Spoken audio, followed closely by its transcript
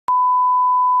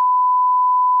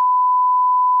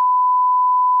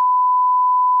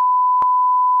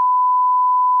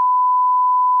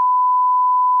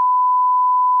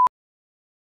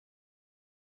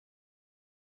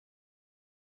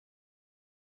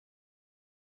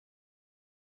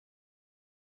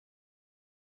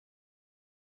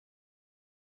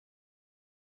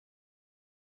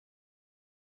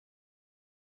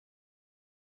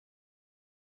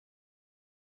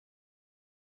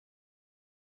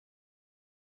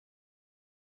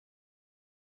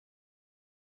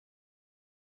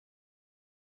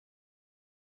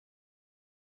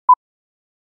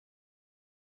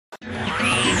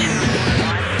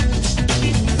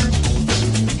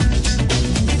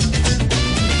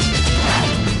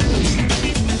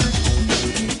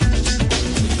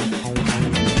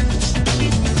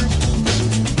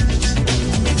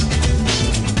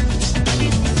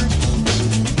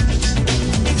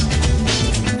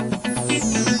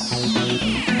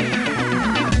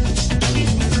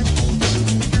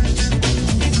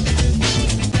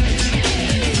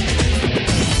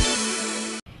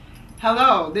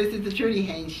Hello, this is the Trudy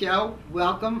Haynes Show.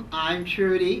 Welcome, I'm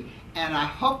Trudy, and I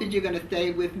hope that you're going to stay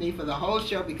with me for the whole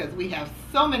show because we have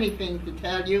so many things to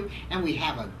tell you, and we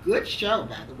have a good show,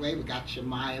 by the way. We got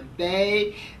Shemaya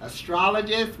Bay,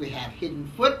 astrologist, we have hidden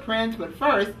footprints, but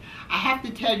first, I have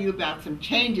to tell you about some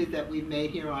changes that we've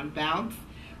made here on Bounce.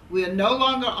 We are no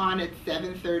longer on at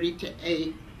 7:30 to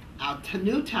 8. Our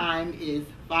new time is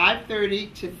 5:30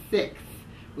 to 6.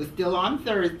 We're still on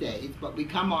Thursdays, but we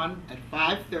come on at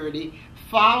 5:30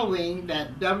 following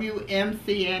that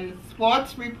WMCN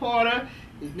sports reporter.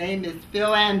 His name is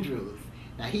Phil Andrews.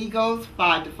 Now he goes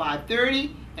 5 to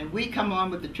 5:30, and we come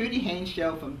on with the Trudy Haynes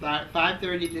Show from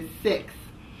 5:30 to 6.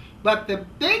 But the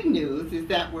big news is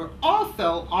that we're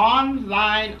also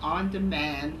online on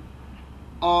demand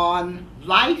on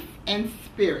Life and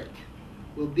Spirit.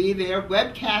 We'll be there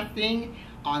webcasting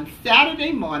on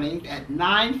Saturday mornings at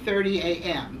 9:30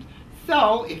 a.m.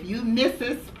 So if you miss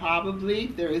us, probably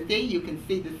Thursday, you can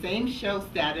see the same show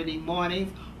Saturday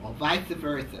mornings or vice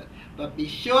versa. But be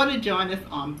sure to join us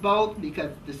on both because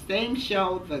the same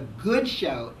show, the good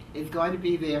show, is going to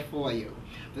be there for you.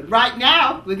 But right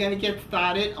now, we're going to get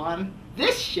started on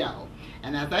this show.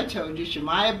 And as I told you,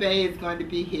 Shemaya Bay is going to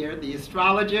be here, the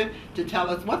astrologer, to tell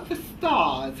us what the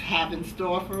stars have in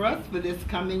store for us for this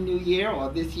coming new year, or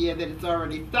this year that it's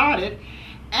already started.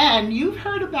 And you've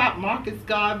heard about Marcus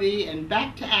Garvey and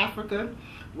Back to Africa.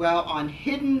 Well, on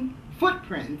Hidden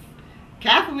Footprints,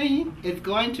 Kathleen is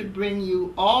going to bring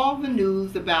you all the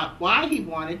news about why he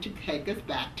wanted to take us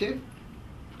back to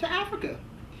Africa.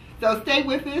 So stay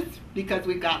with us because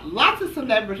we've got lots of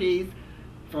celebrities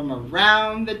from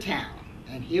around the town.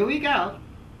 And here we go.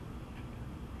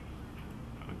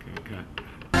 Okay, good.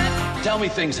 Tell me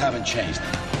things haven't changed.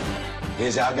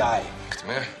 Here's our guy. Come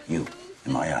here. You,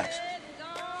 in my eyes.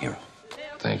 Hero.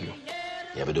 Thank you.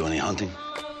 You ever do any hunting?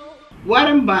 What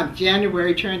a month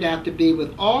January turned out to be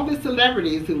with all the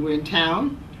celebrities who were in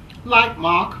town, like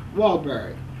Mark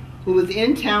Wahlberg, who was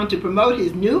in town to promote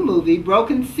his new movie,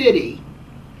 Broken City.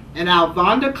 And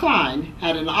Alvonda Klein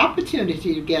had an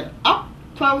opportunity to get up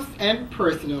close and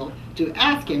personal to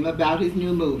ask him about his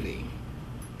new movie.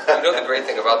 You know the great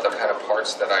thing about the kind of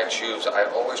parts that I choose, I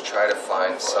always try to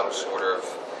find some sort of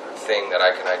thing that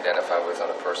I can identify with on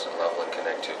a personal level and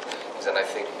connect to. Because then I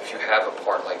think if you have a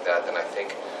part like that, then I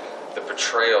think the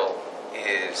portrayal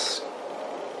is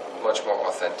much more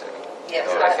authentic. Yes,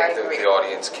 you know, and I think agree. the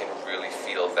audience can really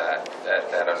feel that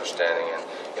understanding. And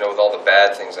you know, with all the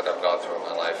bad things that I've gone through in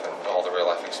my life and all the real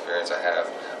life experience I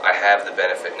have the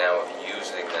benefit now of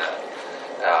using that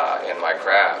in my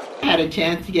craft. I had a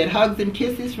chance to get hugs and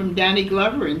kisses from Danny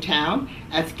Glover in town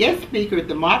as guest speaker at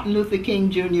the Martin Luther King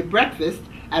Jr. breakfast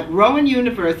at Rowan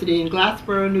University in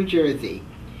Glassboro, New Jersey.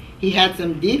 He had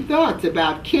some deep thoughts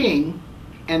about King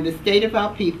and the state of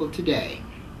our people today.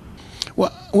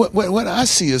 Well, what I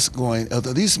see is going are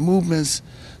these movements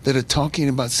that are talking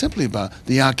about simply about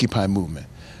the Occupy movement.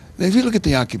 Now, if you look at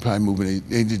the Occupy movement,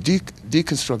 they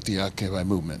deconstruct the Occupy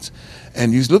movements,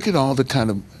 and you look at all the kind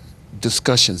of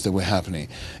discussions that were happening.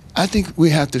 I think we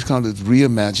have to kind of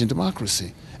reimagine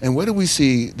democracy. And where do we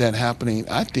see that happening?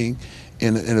 I think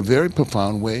in a very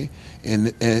profound way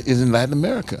in Latin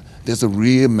America. There's a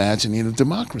reimagining of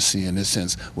democracy in a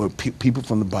sense where people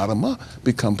from the bottom up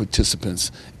become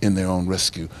participants in their own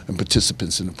rescue and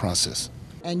participants in the process.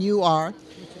 And you are?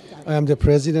 I am the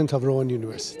president of Rowan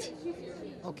University.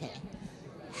 Okay.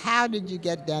 How did you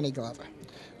get Danny Glover?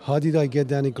 How did I get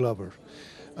Danny Glover?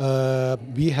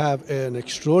 We have an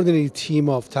extraordinary team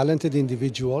of talented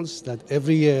individuals that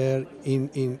every year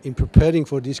in preparing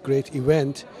for this great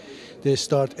event, they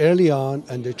start early on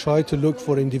and they try to look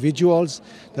for individuals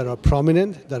that are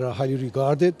prominent, that are highly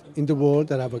regarded in the world,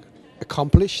 that have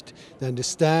accomplished, that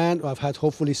understand, or have had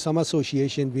hopefully some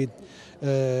association with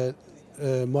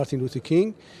Martin Luther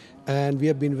King. And we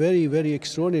have been very, very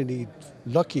extraordinarily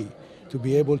lucky to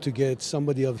be able to get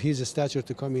somebody of his stature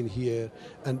to come in here.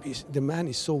 And the man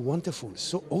is so wonderful,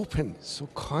 so open, so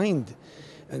kind.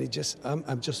 And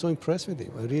I'm just so impressed with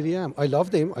him. I really am. I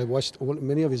loved him. I watched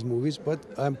many of his movies, but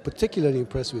I'm particularly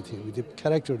impressed with him, with the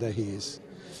character that he is.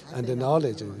 and the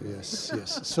knowledge. Yes,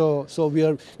 yes. So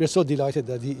we're so delighted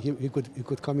that he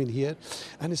could come in here,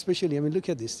 and especially, I mean, look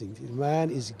at this thing. The man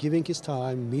is giving his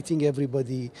time, meeting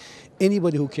everybody,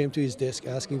 anybody who came to his desk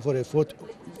asking for a photo,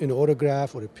 an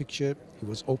autograph or a picture. He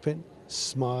was open,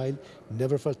 smiled,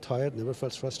 never felt tired, never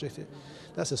felt frustrated.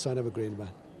 That's a sign of a great man.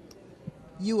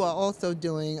 You are also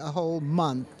doing a whole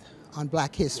month on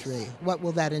Black History. What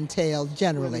will that entail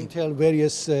generally? It will entail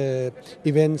various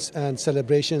events and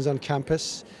celebrations on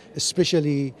campus,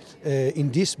 especially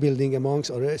in this building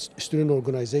amongst our student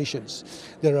organizations.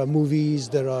 There are movies,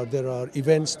 there are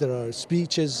events, there are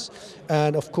speeches,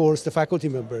 and of course the faculty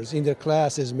members in their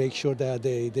classes make sure that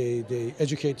they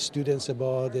educate students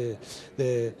about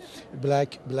the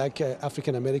Black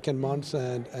African American Month,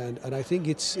 and I think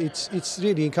it's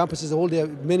really encompasses all the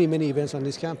many events on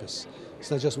this campus. It's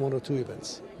not just one or two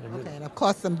events. Okay, and of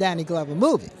course some Danny Glover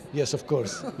movies. Yes, of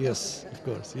course. Yes, of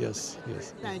course. Yes,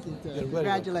 yes. Thank you, sir. You're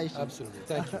Congratulations. Absolutely.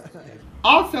 Thank you.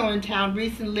 Also in town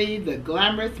recently, the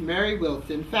glamorous Mary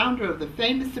Wilson, founder of the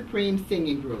famous Supreme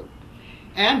singing group,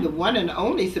 and the one and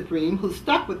only Supreme who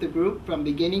stuck with the group from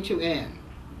beginning to end.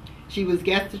 She was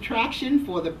guest attraction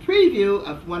for the preview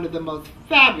of one of the most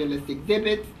fabulous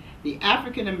exhibits the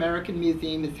African American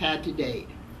Museum has had to date.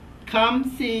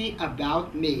 Come See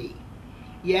About Me.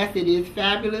 Yes, it is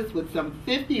fabulous, with some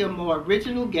 50 or more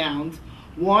original gowns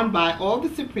worn by all the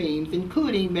Supremes,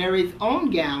 including Mary's own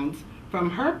gowns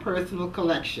from her personal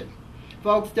collection.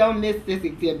 Folks, don't miss this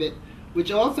exhibit,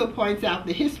 which also points out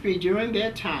the history during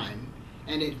their time,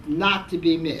 and it's not to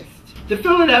be missed. The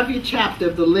Philadelphia chapter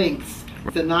of the Lynx,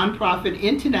 the nonprofit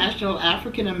international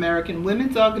African American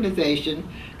women's organization,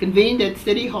 convened at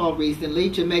City Hall recently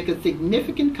to make a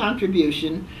significant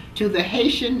contribution to the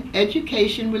Haitian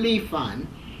Education Relief Fund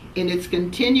in its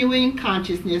continuing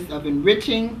consciousness of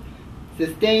enriching,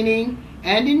 sustaining,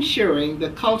 and ensuring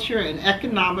the culture and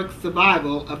economic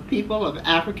survival of people of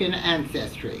African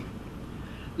ancestry.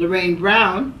 Lorraine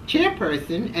Brown,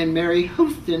 chairperson, and Mary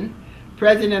Houston,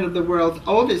 president of the world's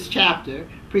oldest chapter,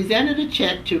 presented a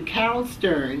check to Carol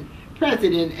Stern,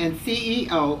 president and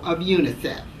CEO of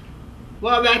UNICEF.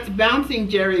 Well, that's bouncing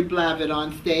Jerry Blavat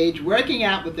on stage, working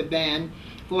out with the band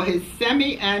for his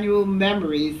semi-annual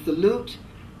Memories salute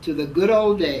to the good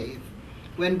old days,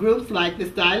 when groups like the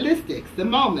Stylistics, the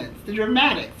Moments, the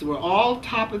Dramatics were all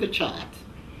top of the charts,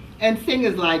 and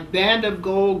singers like Band of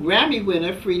Gold Grammy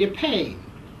winner Freda Payne,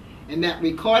 and that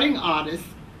recording artist,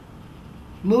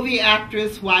 movie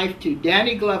actress, wife to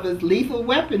Danny Glover's Lethal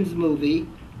Weapons movie,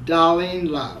 Darlene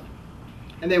Love.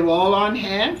 And they were all on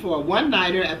hand for a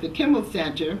one-nighter at the Kimmel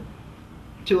Center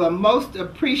to a most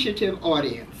appreciative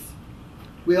audience.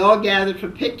 We all gathered for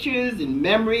pictures and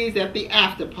memories at the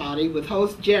after party with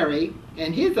host Jerry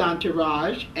and his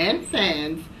entourage and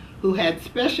fans who had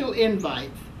special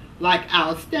invites like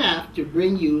our staff to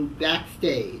bring you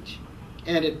backstage.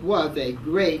 And it was a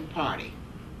great party.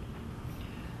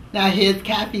 Now here's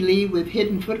Kathy Lee with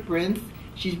Hidden Footprints.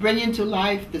 She's bringing to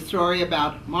life the story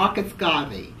about Marcus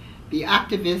Garvey, the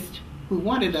activist who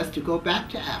wanted us to go back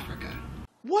to Africa.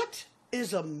 What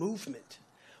is a movement?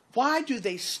 Why do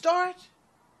they start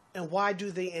and why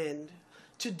do they end?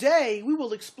 Today we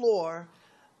will explore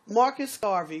Marcus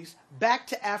Garvey's Back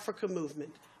to Africa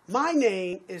movement. My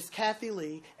name is Kathy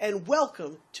Lee, and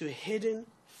welcome to Hidden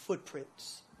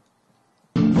Footprints.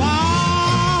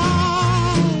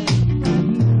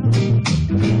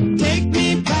 Take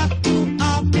me back to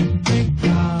Africa.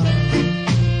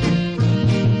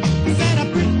 Said a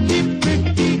pretty,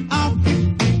 pretty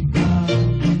Africa.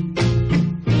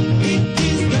 It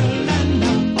is the land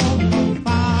of our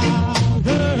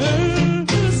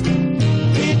fathers.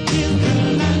 It is the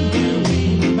land where we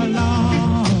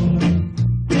belong.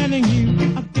 Telling you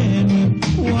again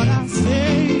what I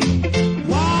say.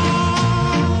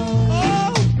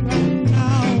 Wow, right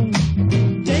now.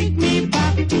 Take me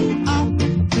back to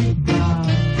Africa.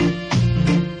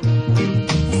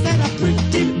 Said a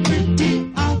pretty,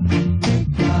 pretty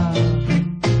Africa.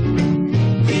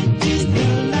 It is the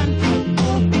land of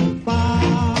our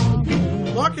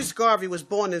fathers. Marcus Garvey was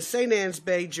born in St. Ann's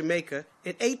Bay, Jamaica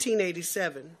in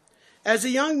 1887. As a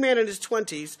young man in his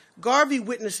 20s, Garvey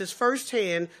witnesses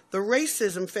firsthand the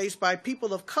racism faced by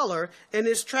people of color in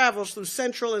his travels through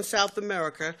Central and South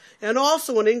America, and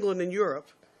also in England and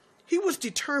Europe. He was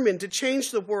determined to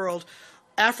change the world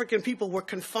African people were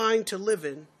confined to live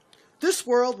in. This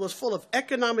world was full of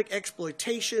economic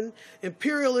exploitation,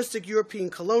 imperialistic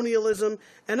European colonialism,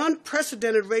 and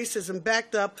unprecedented racism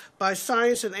backed up by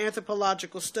science and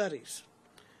anthropological studies.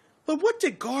 But what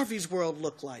did Garvey's world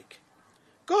look like?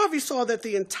 Garvey saw that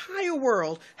the entire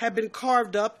world had been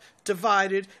carved up,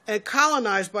 divided, and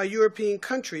colonized by European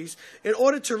countries in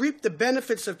order to reap the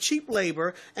benefits of cheap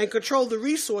labor and control the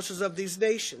resources of these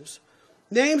nations.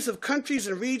 Names of countries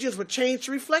and regions were changed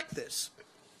to reflect this.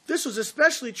 This was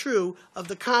especially true of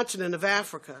the continent of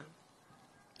Africa.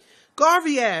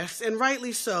 Garvey asked, and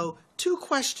rightly so, two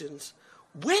questions.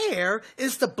 Where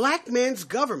is the black man's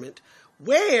government?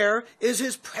 Where is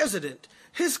his president,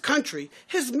 his country,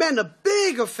 his men of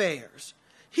big affairs?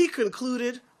 He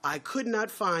concluded, I could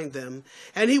not find them,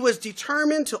 and he was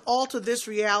determined to alter this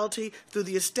reality through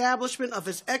the establishment of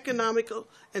his economical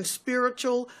and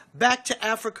spiritual Back to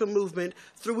Africa movement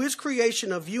through his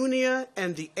creation of UNIA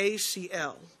and the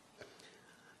ACL.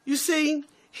 You see,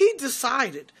 he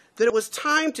decided that it was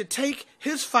time to take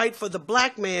his fight for the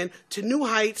black man to new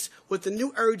heights with a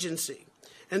new urgency.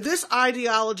 And this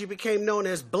ideology became known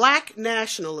as black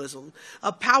nationalism,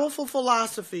 a powerful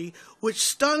philosophy which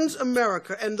stuns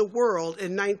America and the world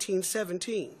in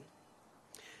 1917.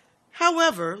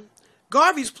 However,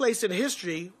 Garvey's place in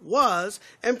history was,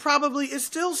 and probably is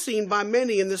still seen by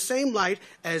many in the same light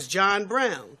as John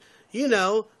Brown, you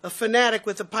know, a fanatic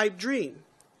with a pipe dream.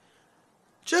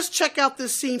 Just check out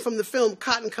this scene from the film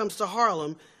Cotton Comes to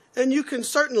Harlem, and you can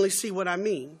certainly see what I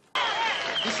mean.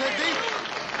 He said, D,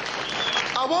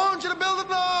 I want you to build a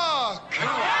block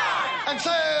and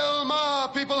sail my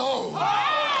people home.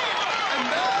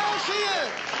 And there she is,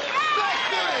 Black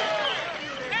Beauty.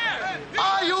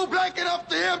 Are you black enough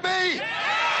to hear me?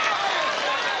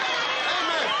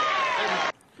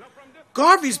 Amen.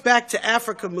 Garvey's Back to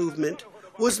Africa movement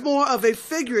was more of a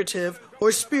figurative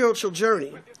or spiritual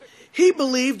journey. He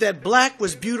believed that black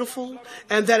was beautiful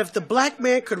and that if the black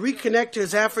man could reconnect to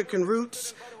his African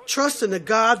roots, trust in a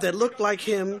God that looked like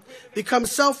him, become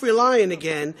self-reliant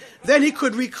again, then he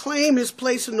could reclaim his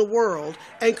place in the world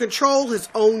and control his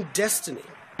own destiny.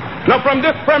 Now from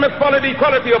this premise follow the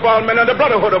equality of all men and the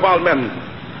brotherhood of all men.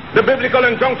 The biblical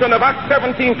injunction of Acts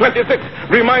 17:26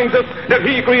 reminds us that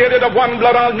he created of one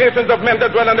blood all nations of men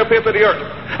that dwell on the face of the earth.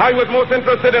 I was most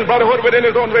interested in brotherhood within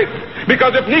his own race,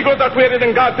 because if Negroes are created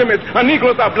in God's image and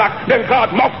Negroes are black, then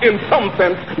God must in some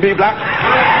sense be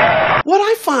black. What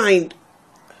I find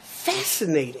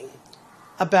fascinating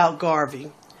about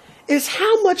Garvey is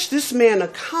how much this man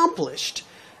accomplished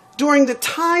during the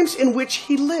times in which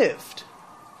he lived.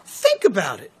 Think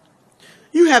about it.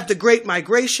 You have the Great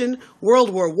Migration, World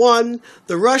War I,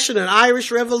 the Russian and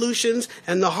Irish revolutions,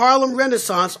 and the Harlem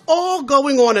Renaissance all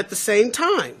going on at the same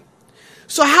time.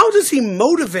 So how does he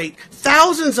motivate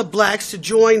thousands of blacks to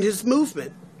join his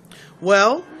movement?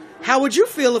 Well, how would you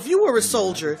feel if you were a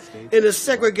soldier in a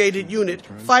segregated unit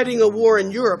fighting a war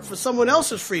in Europe for someone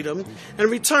else's freedom and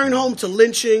returned home to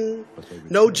lynching,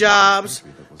 no jobs,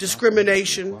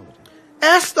 discrimination?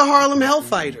 Ask the Harlem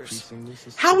Hellfighters.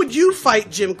 How would you fight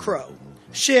Jim Crow,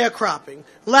 sharecropping,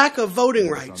 lack of voting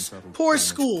rights, poor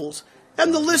schools,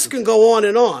 and the list can go on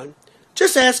and on?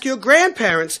 Just ask your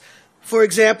grandparents, for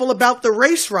example, about the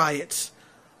race riots,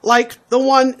 like the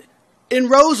one in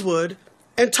Rosewood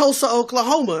and Tulsa,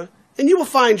 Oklahoma, and you will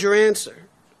find your answer.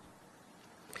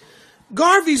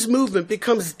 Garvey's movement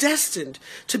becomes destined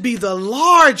to be the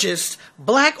largest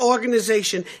black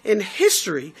organization in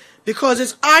history because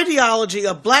its ideology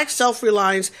of black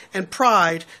self-reliance and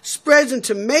pride spreads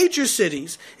into major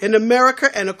cities in America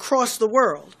and across the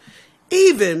world.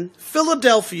 Even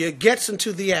Philadelphia gets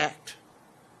into the act.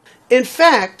 In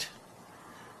fact,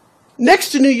 next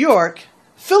to New York,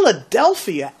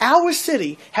 Philadelphia, our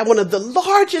city, had one of the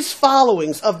largest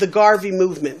followings of the Garvey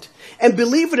movement. And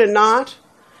believe it or not,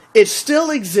 it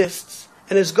still exists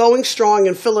and is going strong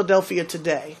in Philadelphia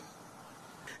today.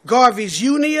 Garvey's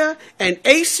UNIA and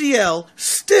ACL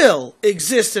still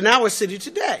exist in our city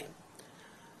today.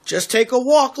 Just take a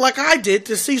walk like I did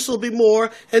to Cecil B.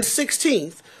 Moore and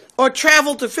 16th, or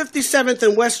travel to 57th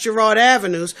and West Girard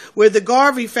Avenues, where the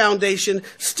Garvey Foundation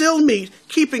still meet,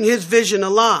 keeping his vision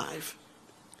alive.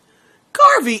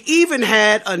 Garvey even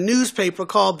had a newspaper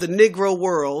called The Negro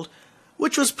World,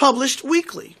 which was published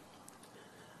weekly.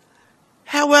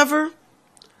 However,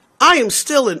 I am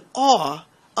still in awe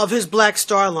of his Black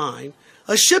Star Line,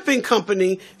 a shipping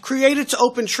company created to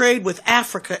open trade with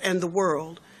Africa and the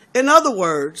world. In other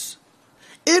words,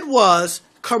 it was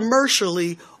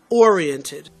commercially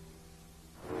oriented.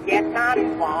 Get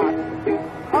on board,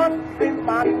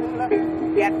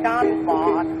 countryman, get on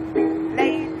board,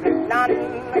 ladies and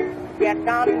none, get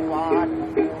on board,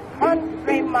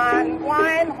 countryman,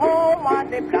 wine home on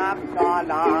the Black Star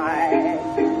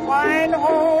Line, wine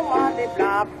home on the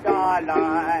Black Star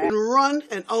Line. Run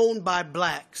and owned by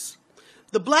blacks.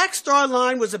 The Black Star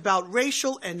Line was about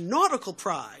racial and nautical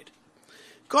pride.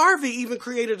 Garvey even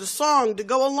created a song to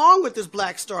go along with this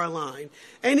Black Star line,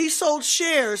 and he sold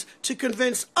shares to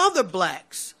convince other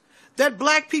blacks that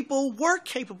black people were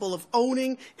capable of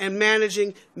owning and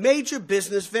managing major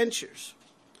business ventures.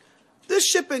 This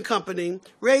shipping company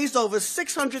raised over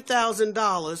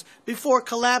 $600,000 before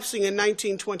collapsing in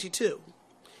 1922.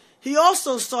 He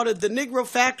also started the Negro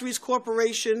Factories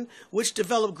Corporation, which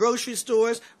developed grocery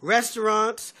stores,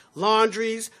 restaurants,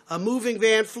 laundries, a moving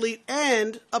van fleet,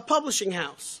 and a publishing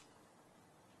house.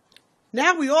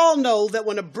 Now we all know that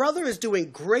when a brother is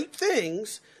doing great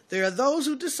things, there are those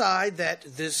who decide that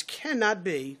this cannot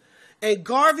be, and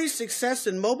Garvey's success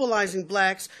in mobilizing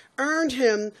blacks earned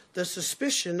him the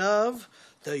suspicion of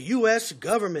the U.S.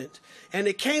 government, and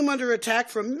it came under attack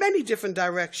from many different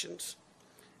directions.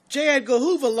 J. Edgar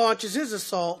Hoover launches his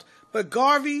assault, but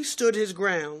Garvey stood his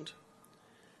ground.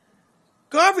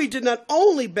 Garvey did not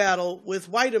only battle with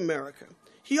white America,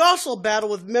 he also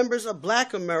battled with members of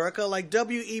black America like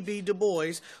W.E.B. Du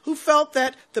Bois, who felt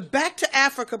that the Back to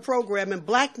Africa program and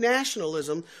black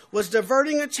nationalism was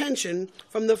diverting attention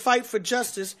from the fight for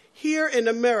justice here in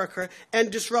America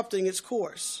and disrupting its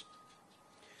course.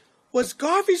 Was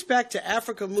Garvey's Back to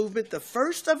Africa movement the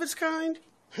first of its kind?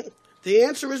 The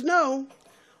answer is no.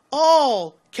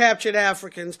 All captured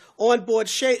Africans on board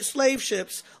slave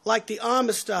ships like the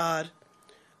Amistad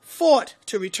fought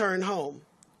to return home.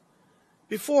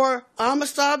 Before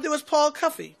Amistad, there was Paul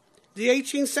Cuffey, the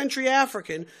 18th century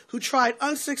African who tried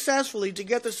unsuccessfully to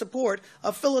get the support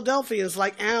of Philadelphians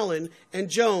like Allen and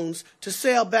Jones to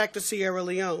sail back to Sierra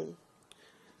Leone.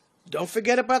 Don't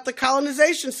forget about the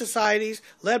colonization societies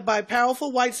led by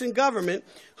powerful whites in government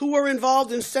who were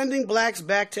involved in sending blacks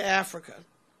back to Africa.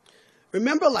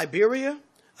 Remember Liberia,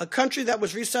 a country that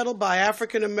was resettled by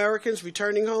African Americans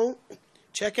returning home?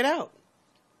 Check it out.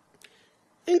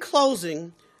 In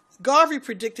closing, Garvey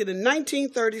predicted in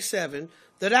 1937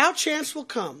 that our chance will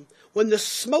come when the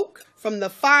smoke from the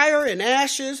fire and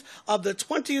ashes of the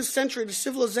 20th century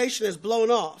civilization is blown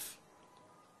off.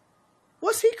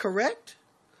 Was he correct?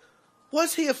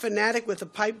 Was he a fanatic with a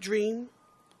pipe dream?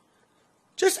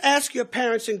 Just ask your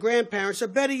parents and grandparents, or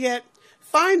better yet,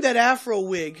 find that Afro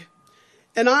wig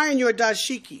and iron your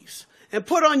dashikis and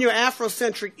put on your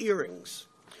Afrocentric earrings.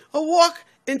 Or walk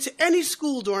into any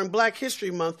school during Black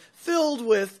History Month filled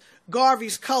with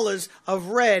Garvey's colors of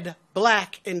red,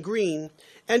 black, and green,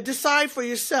 and decide for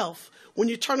yourself when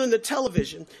you turn on the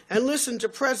television and listen to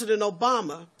President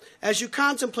Obama as you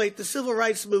contemplate the Civil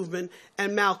Rights Movement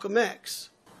and Malcolm X.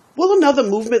 Will another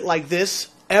movement like this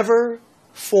ever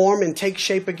form and take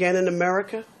shape again in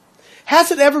America?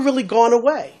 Has it ever really gone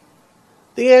away?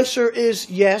 The answer is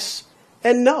yes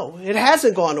and no. It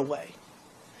hasn't gone away.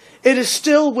 It is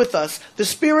still with us. The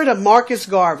spirit of Marcus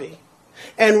Garvey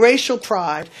and racial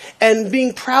pride and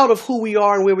being proud of who we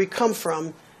are and where we come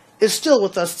from is still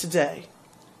with us today.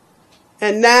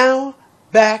 And now,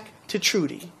 back to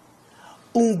Trudy.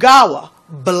 Ungawa,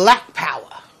 Black Power.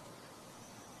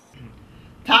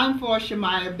 Time for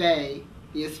Shemaiah Bay,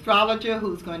 the astrologer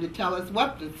who's going to tell us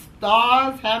what the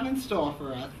stars have in store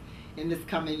for us in this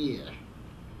coming year.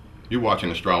 You're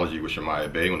watching Astrology with Shemaiah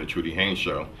Bay on the Trudy Haynes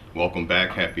Show. Welcome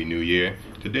back. Happy New Year.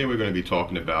 Today we're going to be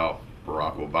talking about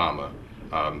Barack Obama.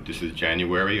 This is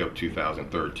January of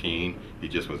 2013. He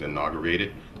just was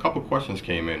inaugurated. A couple questions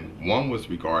came in. One was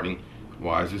regarding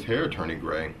why is his hair turning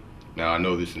gray? Now I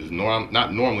know this is not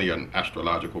normally an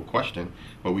astrological question,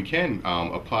 but we can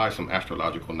apply some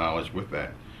astrological knowledge with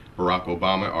that. Barack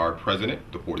Obama, our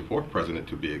president, the 44th president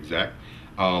to be exact,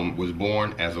 was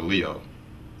born as a Leo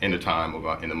in the time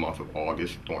of in the month of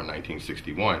August during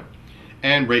 1961.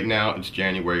 And right now it's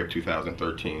January of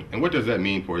 2013. And what does that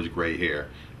mean for his gray hair?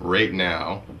 Right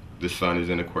now the sun is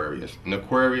in Aquarius, and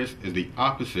Aquarius is the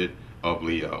opposite of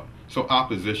Leo. So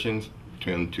oppositions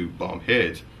tend to bump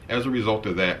heads. As a result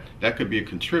of that, that could be a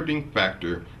contributing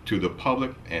factor to the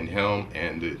public and him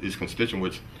and his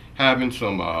constituents having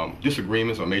some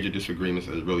disagreements or major disagreements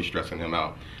that is really stressing him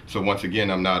out. So once again,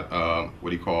 I'm not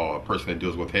what you call a person that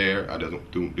deals with hair. I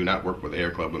do not work with the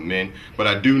Hair Club of Men, but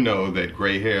I do know that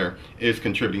gray hair is a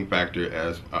contributing factor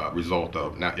as a result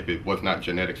of, now if it was not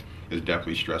genetics, is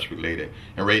definitely stress related.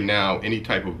 And right now, any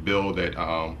type of bill that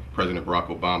President Barack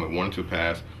Obama wanted to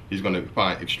pass, he's going to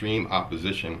find extreme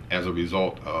opposition as a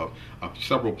result of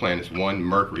several planets. One,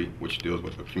 Mercury, which deals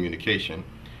with communication,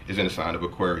 is in the sign of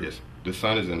Aquarius. The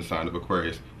sun is in the sign of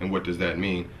Aquarius. And what does that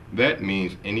mean? That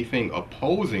means anything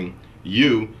opposing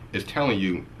You is telling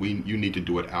you you need to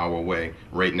do it our way.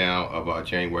 Right now of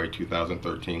January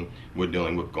 2013, we're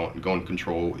dealing with gun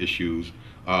control issues.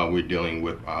 We're dealing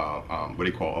with what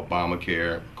they call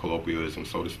Obamacare, colloquialism,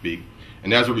 so to speak.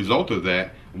 And as a result of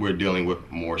that, we're dealing with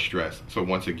more stress. So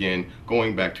once again,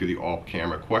 going back to the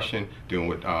off-camera question, dealing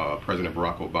with President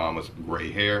Barack Obama's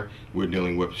gray hair, we're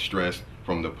dealing with stress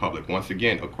from the public. Once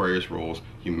again, Aquarius rules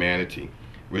humanity.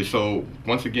 So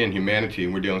once again, humanity,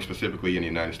 and we're dealing specifically in the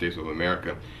United States of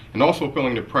America, and also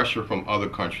feeling the pressure from other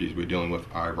countries. We're dealing with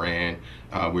Iran,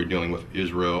 we're dealing with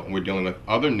Israel, and we're dealing with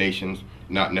other nations,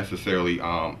 not necessarily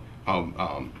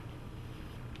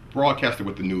broadcasted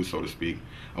with the news, so to speak.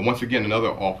 And once again, another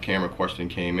off-camera question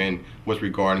came in was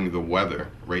regarding the weather.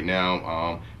 Right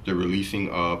now, the releasing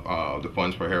of the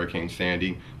funds for Hurricane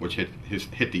Sandy, which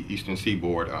hit the eastern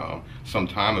seaboard some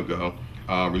time ago.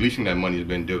 Releasing that money has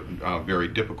been very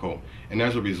difficult, and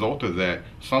as a result of that,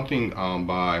 something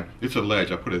it's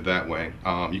alleged, I put it that way,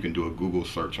 you can do a Google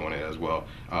search on it as well.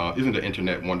 Isn't the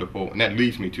internet wonderful? And that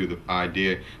leads me to the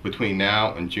idea between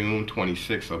now and June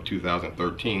 26th of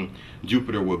 2013,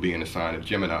 Jupiter will be in the sign of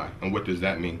Gemini. And what does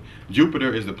that mean?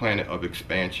 Jupiter is the planet of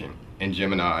expansion, and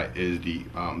Gemini is the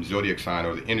zodiac sign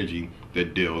or the energy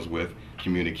that deals with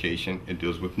communication. It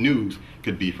deals with news.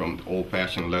 Could be from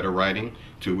old-fashioned letter writing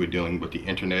to we're dealing with the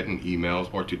internet and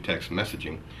emails, or to text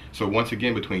messaging. So once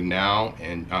again, between now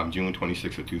and June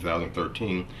 26th of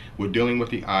 2013, we're dealing with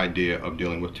the idea of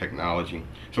dealing with technology.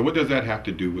 So what does that have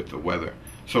to do with the weather?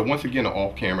 So once again, an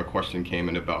off-camera question came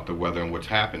in about the weather and what's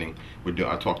happening.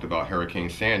 I talked about Hurricane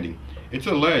Sandy. It's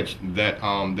alleged that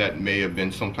that may have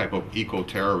been some type of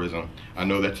eco-terrorism. I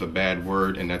know that's a bad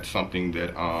word, and that's something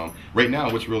that right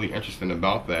now what's really interesting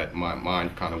about that, my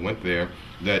mind kind of went there,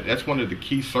 that's one of the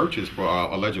key searches for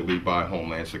allegedly by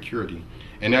Homeland Security.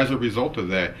 And as a result of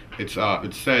that, it's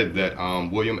said that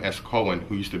William S. Cohen,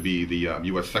 who used to be the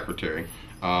U.S. Secretary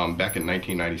back in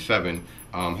 1997,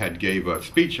 had gave a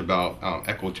speech about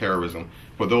eco-terrorism.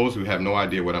 For those who have no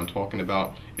idea what I'm talking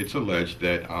about, it's alleged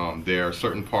that there are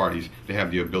certain parties that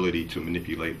have the ability to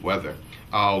manipulate weather.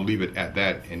 I'll leave it at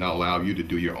that, and I'll allow you to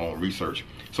do your own research.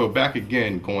 So back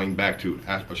again, going back to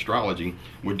astrology,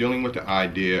 we're dealing with the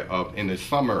idea of, in the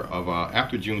summer of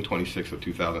after June 26th of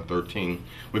 2013,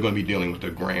 we're going to be dealing with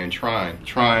the Grand Trine.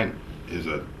 Trine is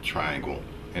a triangle,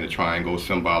 and a triangle is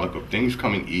symbolic of things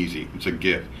coming easy. It's a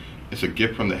gift. It's a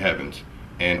gift from the heavens,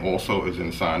 and also is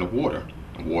in the sign of water.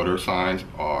 Water signs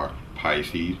are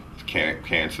Pisces,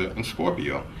 Cancer, and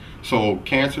Scorpio. So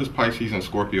Cancer, Pisces, and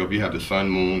Scorpio, if you have the sun,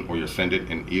 moon, or your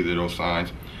ascendant in either of those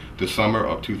signs, the summer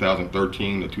of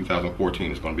 2013 to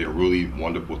 2014 is going to be a really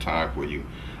wonderful time for you.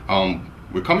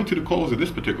 We're coming to the close of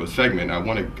this particular segment. I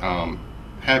want to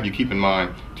have you keep in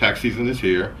mind tax season is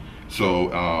here,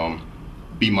 so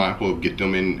be mindful of get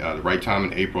them in the right time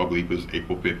in April. I believe it was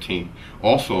April 15th.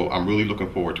 Also, I'm really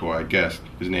looking forward to our guest.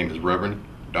 His name is Reverend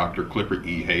Dr. Clifford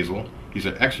E. Hazel. He's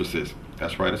an exorcist.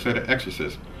 That's right, I said an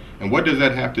exorcist. And what does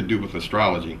that have to do with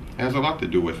astrology? It has a lot to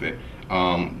do with it.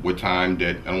 With time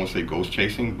that, I don't want to say ghost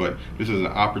chasing, but this is an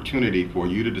opportunity for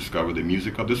you to discover the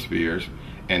music of the spheres,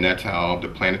 and that's how the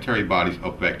planetary bodies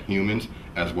affect humans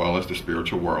as well as the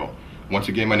spiritual world. Once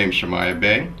again, my name is Shemaiah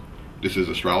Bey. This is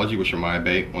Astrology with Shemaiah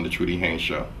Bey on the Trudy Haynes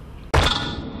Show.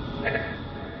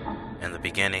 In the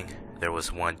beginning, there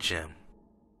was one gem.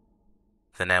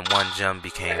 Then that one gem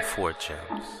became 4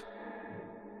 gems,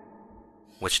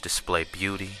 which display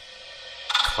beauty,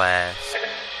 class,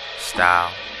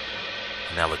 style,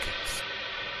 and elegance.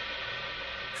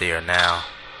 They are now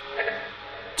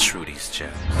Trudy's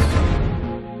gems.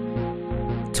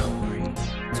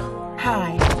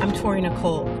 Hi, I'm Tori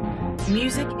Nicole.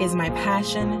 Music is my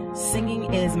passion,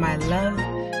 singing is my love,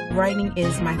 writing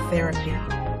is my therapy.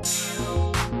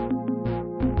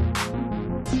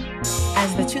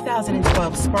 As the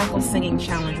 2012 Sparkle Singing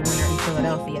Challenge winner in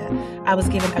Philadelphia, I was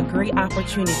given a great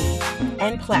opportunity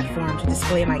and platform to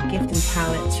display my gift and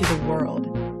talent to the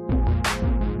world.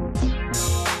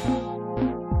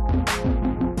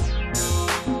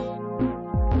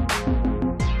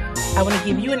 I want to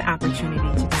give you an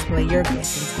opportunity to display your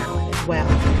gift and talent as well.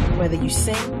 Whether you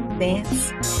sing,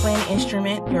 dance, play an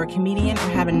instrument, you're a comedian, or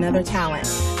have another talent,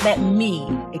 let me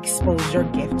expose your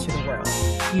gift to the world.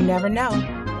 You never know.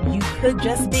 You could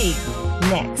just be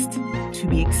next to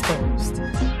be exposed.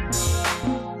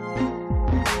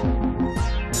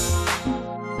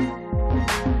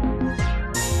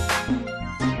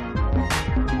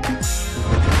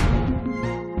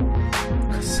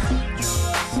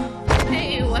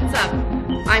 Hey, what's up?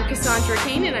 I'm Cassandra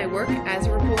Kane, and I work as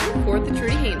a reporter for the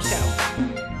Trudy Haynes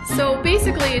Show. So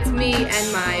basically, it's me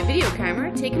and my video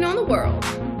camera taking on the world.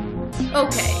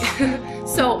 Okay,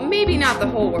 So maybe not the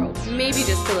whole world, maybe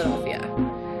just Philadelphia.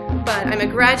 But I'm a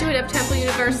graduate of Temple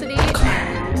University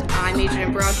and I majored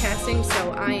in broadcasting,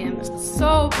 so I am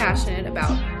so passionate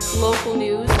about local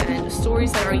news and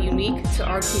stories that are unique to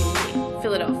our community,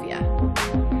 Philadelphia.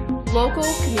 Local,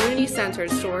 community-centered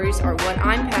stories are what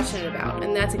I'm passionate about,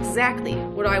 and that's exactly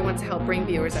what I want to help bring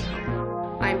viewers at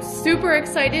home. I'm super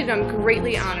excited and I'm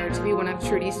greatly honored to be one of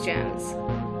Trudy's gems.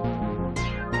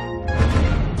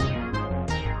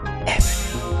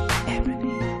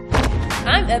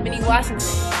 I'm Ebony Washington,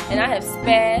 and I have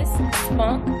spaz,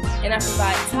 spunk, and I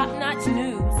provide top-notch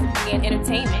news and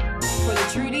entertainment for the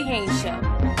Trudy Haynes Show.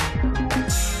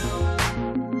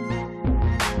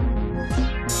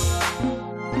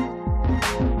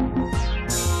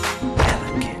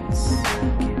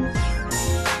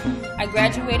 I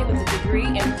graduated with a degree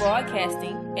in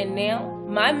broadcasting, and now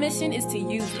my mission is to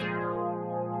use it.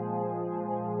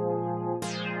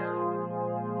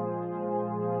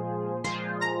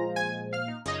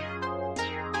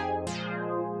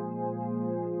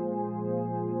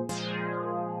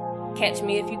 Catch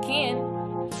me if you can.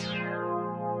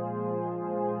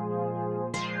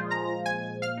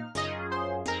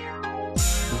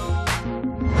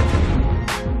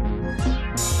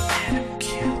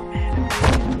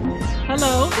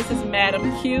 Hello, this is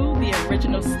Madam Q, the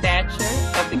original stature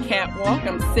of the catwalk.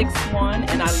 I'm 6'1",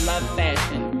 and I love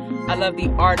fashion. I love the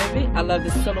art of it. I love the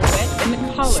silhouette and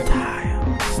the color.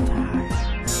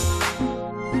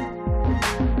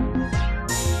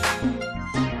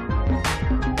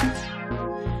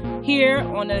 Here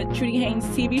on the Trudy Haynes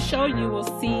TV show, you will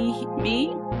see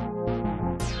me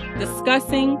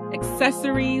discussing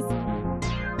accessories,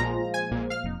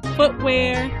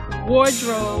 footwear,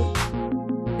 wardrobe,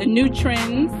 the new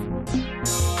trends,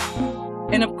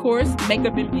 and of course,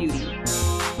 makeup and beauty.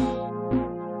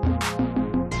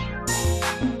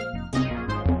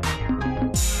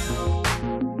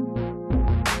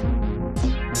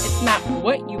 It's not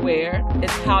what you wear,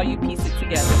 it's how you piece it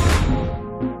together.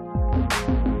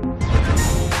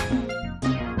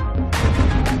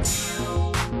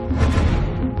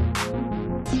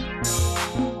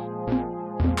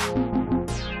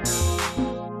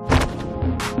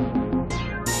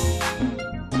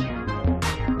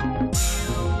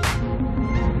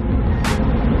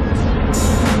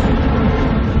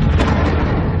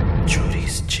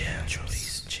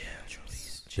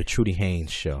 The Trudy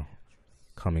Haynes Show,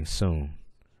 coming soon,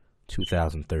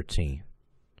 2013.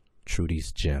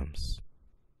 Trudy's Gems.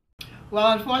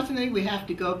 Well, unfortunately, we have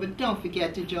to go, but don't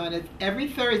forget to join us every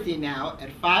Thursday now at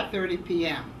 5:30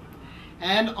 p.m.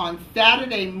 And on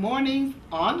Saturday mornings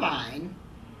online,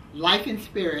 Life in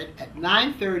Spirit at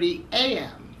 9:30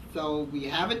 a.m. So we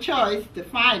have a choice to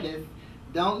find us.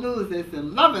 Don't lose us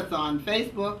and love us on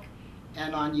Facebook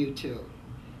and on YouTube.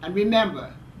 And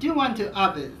remember, do unto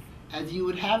others as you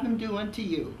would have them do unto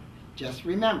you. Just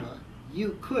remember,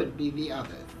 you could be the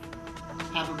others.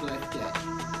 Have a blessed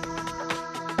day.